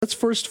Let's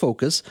first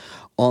focus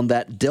on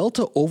that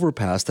Delta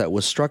overpass that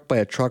was struck by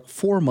a truck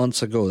 4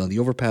 months ago. Now, the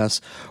overpass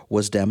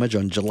was damaged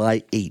on July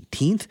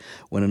 18th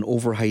when an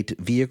overheight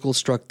vehicle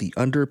struck the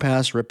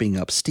underpass, ripping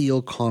up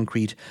steel,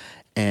 concrete,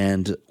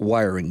 and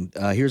wiring.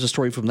 Here's a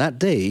story from that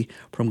day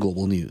from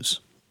Global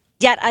News.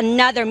 Yet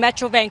another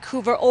Metro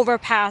Vancouver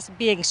overpass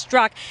being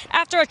struck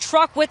after a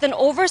truck with an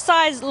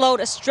oversized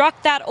load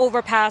struck that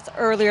overpass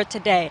earlier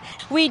today.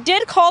 We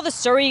did call the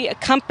Surrey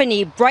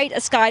company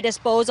Bright Sky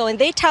Disposal, and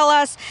they tell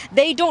us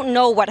they don't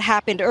know what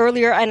happened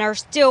earlier and are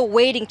still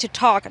waiting to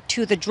talk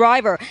to the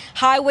driver.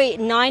 Highway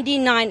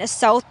 99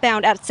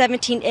 southbound at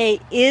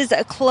 17A is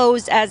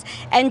closed as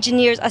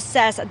engineers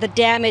assess the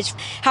damage.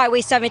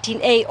 Highway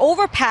 17A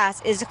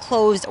overpass is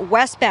closed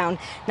westbound.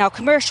 Now,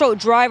 commercial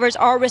drivers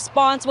are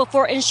responsible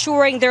for ensuring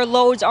their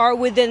loads are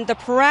within the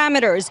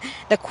parameters.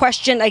 The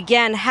question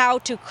again, how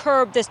to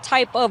curb this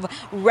type of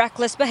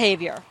reckless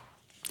behavior.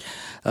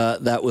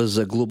 That was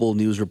a Global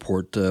News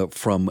report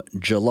from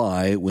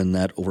July when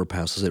that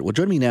overpass was hit. Well,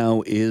 joining me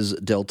now is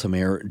Delta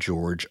Mayor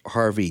George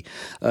Harvey.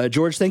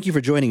 George, thank you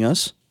for joining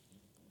us.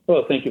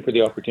 Well, thank you for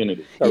the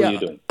opportunity. How are you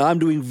doing? I'm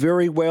doing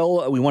very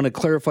well. We want to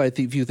clarify a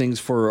few things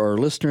for our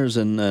listeners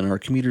and our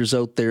commuters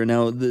out there.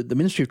 Now, the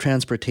Ministry of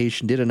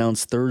Transportation did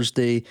announce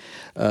Thursday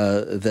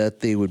that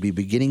they would be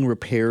beginning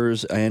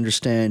repairs. I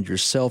understand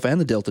yourself and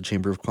the Delta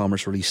Chamber of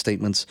Commerce released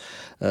statements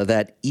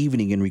that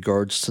evening in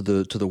regards to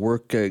the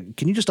work. Can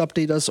you just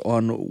update us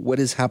on what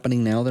is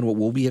happening now, then what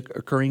will be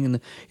occurring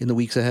in the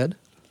weeks ahead?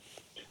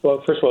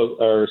 Well, first of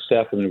all, our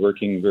staff have been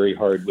working very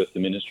hard with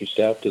the ministry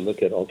staff to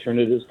look at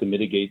alternatives to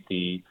mitigate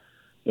the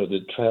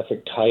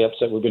traffic tie-ups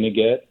that we're going to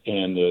get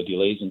and the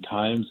delays in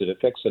times. It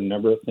affects a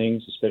number of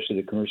things, especially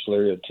the commercial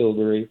area of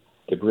Tilbury,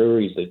 the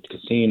breweries, the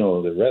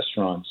casino, the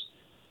restaurants.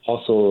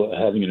 Also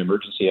having an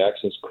emergency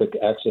access, quick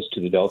access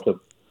to the Delta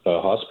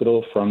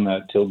Hospital from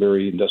that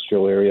Tilbury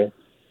industrial area.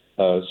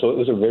 So it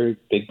was a very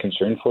big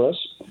concern for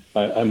us.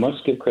 I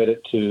must give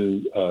credit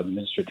to the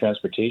Minister of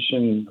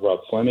Transportation,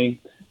 Rob Fleming.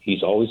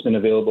 He's always been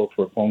available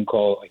for a phone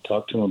call. I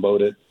talked to him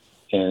about it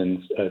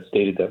and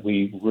stated that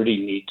we really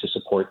need to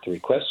support the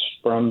requests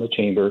from the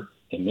Chamber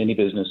and many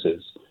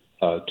businesses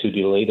to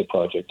delay the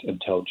project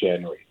until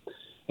January.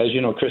 As you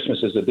know,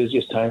 Christmas is the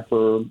busiest time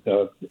for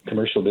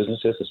commercial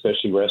businesses,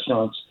 especially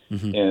restaurants,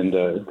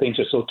 and things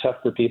are so tough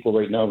for people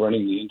right now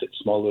running the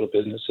small little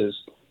businesses.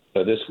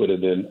 This would have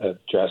been a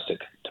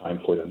drastic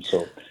time for them.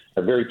 So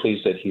I'm very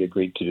pleased that he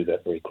agreed to do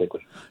that very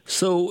quickly.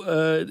 So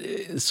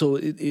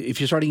if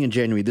you're starting in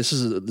January, this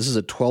is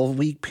a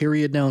 12-week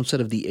period now instead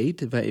of the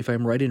 8, if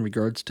I'm right in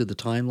regards to the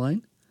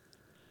timeline?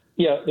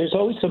 Yeah, there's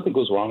always something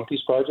goes wrong with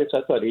these projects.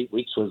 I thought 8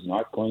 weeks was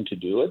not going to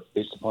do it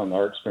based upon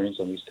our experience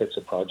on these types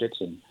of projects.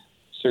 And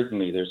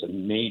certainly there's a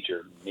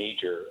major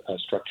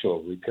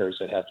structural repairs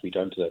that have to be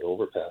done to that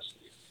overpass.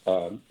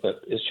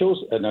 But it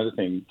shows another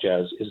thing,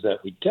 Jazz, is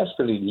that we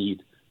desperately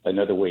need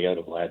another way out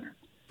of Ladner.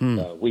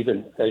 We've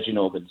been, as you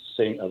know, been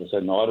saying, I was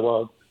in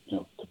Ottawa,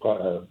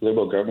 the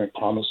Liberal government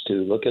promised to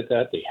look at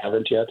that. They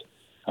haven't yet.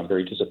 I'm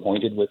very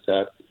disappointed with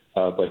that.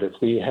 But if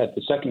we had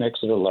the second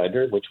exit of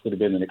Ladner, which would have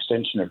been an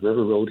extension of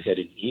River Road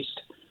heading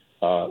east,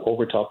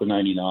 over top of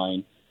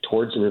 99,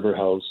 towards the River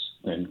House,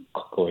 and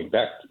going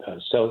back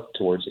south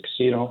towards the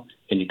casino,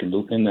 and you can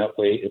loop in that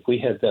way. If we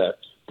had that,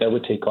 that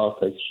would take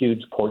off a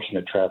huge portion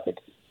of traffic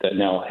that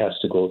now has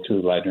to go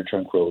through Ladner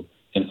Trunk Road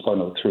and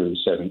funnel through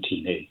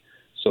 17A.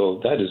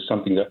 So that is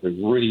something that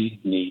we really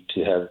need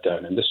to have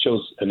done. And this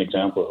shows an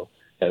example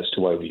as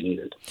to why we need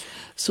it.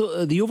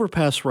 So the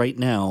overpass right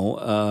now,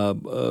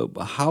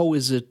 how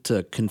is it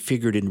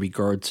configured in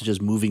regards to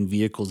just moving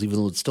vehicles, even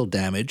though it's still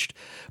damaged?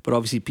 But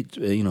obviously,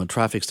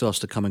 traffic still has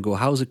to come and go.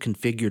 How is it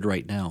configured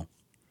right now?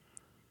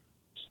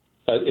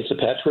 It's a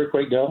patchwork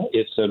right now.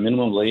 It's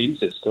minimum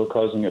lanes. It's still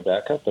causing a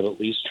backup, but at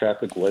least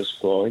traffic was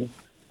flowing.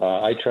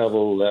 I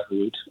travel that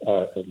route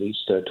at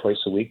least twice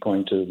a week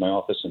going to my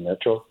office in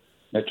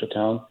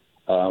Metrotown.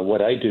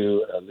 What I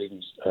do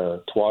leaving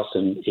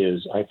Tsawwassen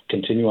is I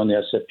continue on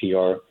the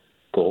SFPR,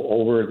 go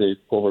over the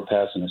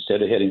overpass, and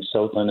instead of heading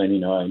south on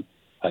 99,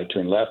 I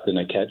turn left and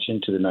I catch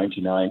into the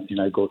 99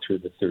 and I go through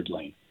the third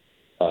lane.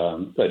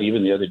 But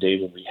even the other day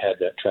when we had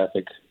that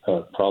traffic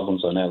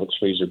problems on Alex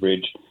Fraser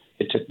Bridge,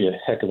 it took me a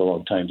heck of a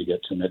long time to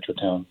get to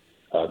Metrotown.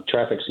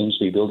 Traffic seems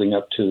to be building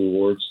up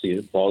towards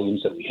the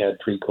volumes that we had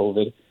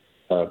pre-COVID,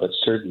 but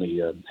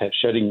certainly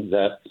shutting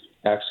that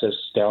access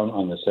down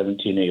on the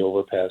 17A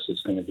overpass is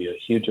going to be a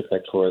huge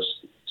effect for us.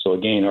 So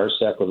again, our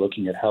staff are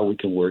looking at how we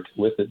can work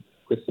with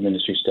the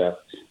ministry staff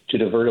to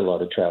divert a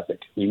lot of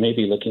traffic. We may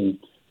be looking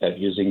at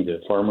using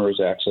the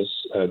farmers' access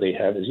they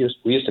have.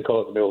 We used to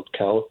call it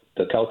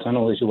the cow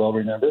tunnel, as you well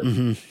remember.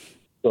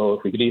 So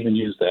if we could even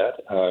use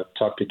that,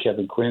 talk to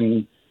Kevin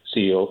Quinn,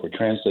 CEO for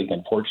TransLink.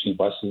 Unfortunately,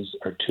 buses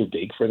are too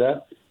big for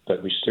that,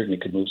 but we certainly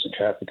could move some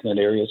traffic in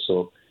that area.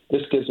 So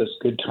this gives us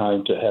good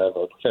time to have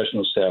our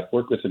professional staff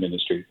work with the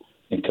ministry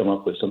and come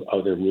up with some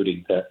other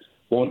routing that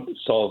won't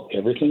solve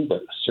everything,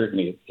 but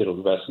certainly it'll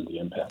lessen the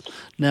impact.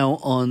 Now,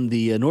 on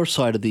the north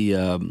side of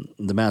the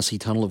Massey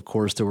Tunnel, of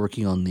course, they're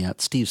working on the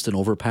Steveston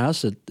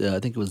overpass. I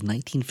think it was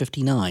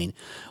 1959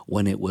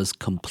 when it was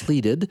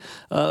completed.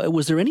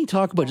 Was there any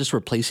talk about just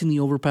replacing the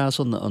overpass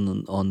on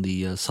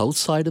the south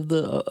side of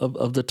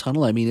the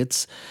tunnel? I mean,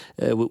 it's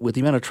with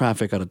the amount of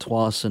traffic out of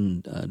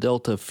Tsawwassen,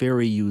 Delta,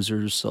 ferry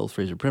users, South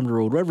Fraser Perimeter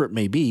Road, wherever it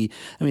may be.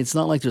 I mean, it's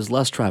not like there's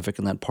less traffic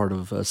in that part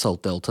of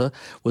South Delta.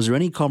 Was there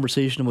any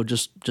conversation about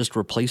just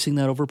replacing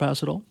that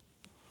overpass at all?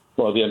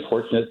 Well, the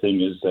unfortunate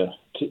thing is that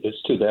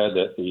it's too bad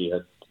that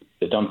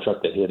the dump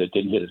truck that hit it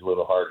didn't hit it a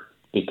little harder,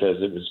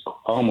 because it was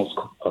almost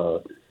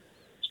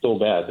so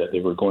bad that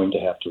they were going to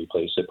have to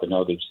replace it. But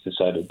now they've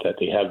decided that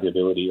they have the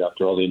ability,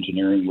 after all the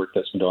engineering work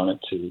that's been done on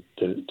it,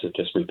 to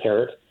just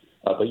repair it.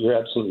 But you're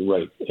absolutely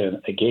right.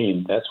 And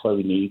again, that's why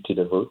we need to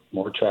divert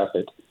more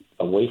traffic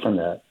away from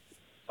that.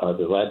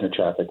 The Ladner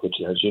traffic, which,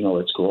 as you know,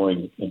 it's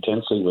growing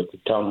intensely with the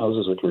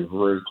townhouses, which we're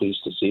very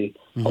pleased to see.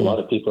 Mm-hmm. A lot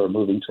of people are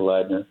moving to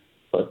Ladner.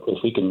 But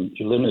if we can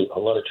eliminate a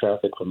lot of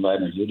traffic from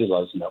Ladner,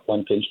 utilizing that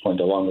one pinch point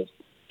along with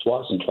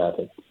Tsawwassen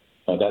traffic,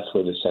 that's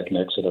where the second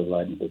exit of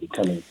Ladner will be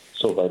coming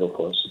so vital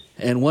for us.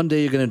 And one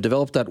day you're going to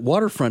develop that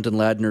waterfront in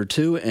Ladner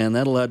too, and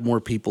that'll add more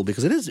people,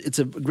 because it's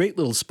a great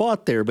little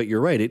spot there. But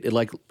you're right, it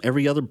like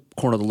every other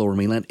corner of the Lower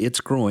Mainland,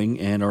 it's growing,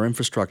 and our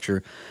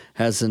infrastructure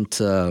hasn't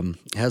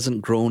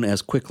grown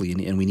as quickly,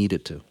 and we need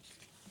it to.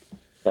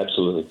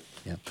 Absolutely.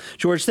 Yeah,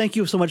 George, thank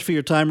you so much for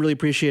your time. Really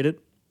appreciate it.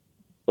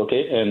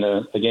 Okay, and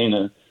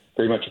again,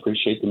 very much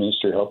appreciate the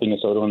minister helping us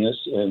out on this.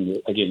 And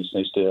again, it's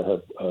nice to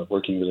have a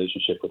working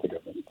relationship with the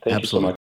government. Thank you so much.